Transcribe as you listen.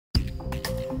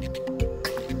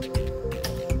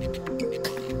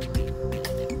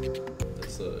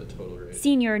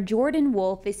Senior Jordan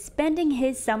Wolfe is spending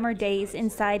his summer days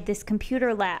inside this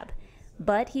computer lab,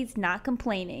 but he's not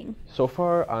complaining. So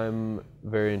far, I'm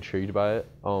very intrigued by it.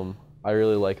 I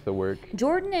really like the work.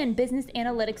 Jordan and business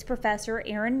analytics professor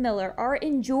Aaron Miller are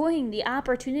enjoying the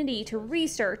opportunity to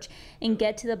research and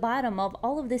get to the bottom of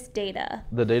all of this data.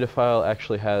 The data file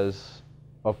actually has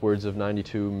upwards of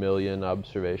 92 million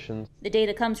observations. The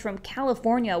data comes from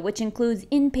California, which includes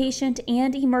inpatient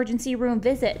and emergency room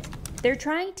visits. They're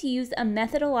trying to use a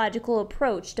methodological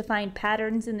approach to find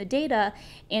patterns in the data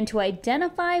and to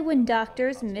identify when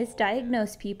doctors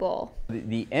misdiagnose people.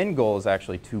 The end goal is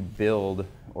actually to build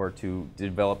or to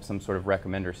develop some sort of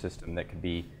recommender system that could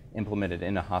be implemented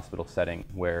in a hospital setting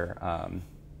where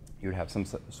you would have some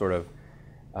sort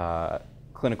of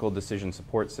clinical decision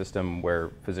support system where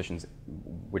physicians,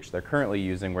 which they're currently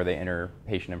using, where they enter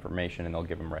patient information and they'll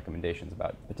give them recommendations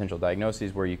about potential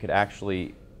diagnoses, where you could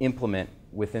actually implement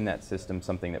within that system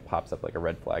something that pops up like a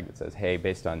red flag that says, hey,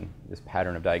 based on this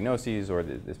pattern of diagnoses or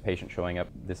this patient showing up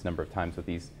this number of times with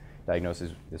these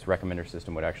diagnoses, this recommender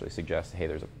system would actually suggest, hey,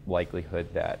 there's a likelihood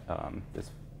that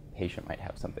this patient might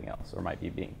have something else or might be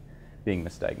being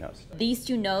misdiagnosed. These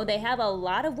two know they have a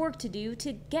lot of work to do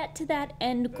to get to that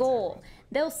end goal.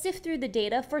 They'll sift through the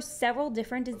data for several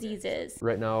different diseases.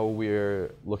 Right now,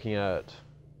 we're looking at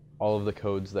all of the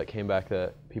codes that came back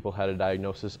that people had a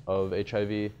diagnosis of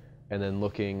HIV, and then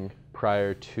looking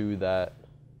prior to that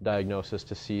diagnosis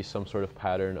to see some sort of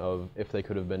pattern of if they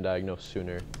could have been diagnosed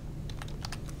sooner.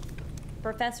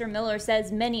 Professor Miller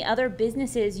says many other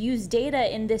businesses use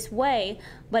data in this way,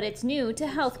 but it's new to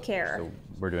healthcare. So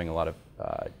we're doing a lot of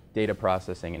data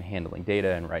processing and handling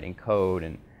data and writing code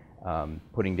and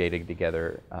putting data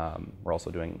together. We're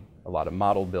also doing a lot of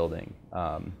model building.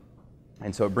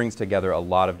 And so it brings together a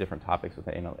lot of different topics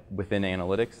within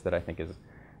analytics that I think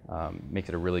makes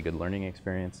it a really good learning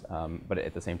experience. But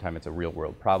at the same time, it's a real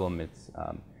world problem. It's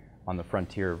on the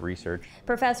frontier of research.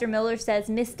 Professor Miller says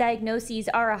misdiagnoses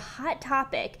are a hot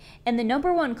topic and the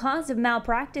 #1 cause of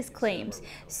malpractice claims.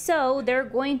 So they're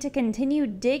going to continue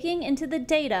digging into the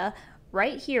data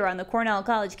right here on the Cornell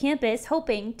College campus,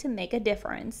 hoping to make a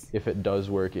difference. If it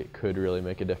does work, it could really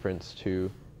make a difference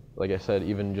to, like I said,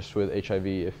 even just with HIV,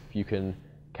 if you can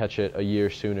catch it a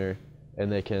year sooner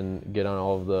and they can get on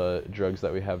all of the drugs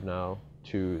that we have now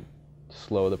to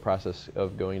slow the process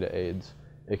of going to AIDS,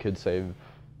 it could save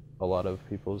a lot of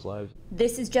people's lives.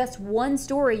 This is just one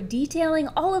story detailing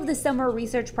all of the summer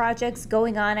research projects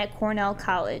going on at Cornell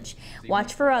College.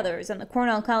 Watch for others on the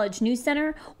Cornell College News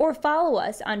Center or follow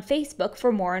us on Facebook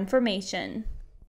for more information.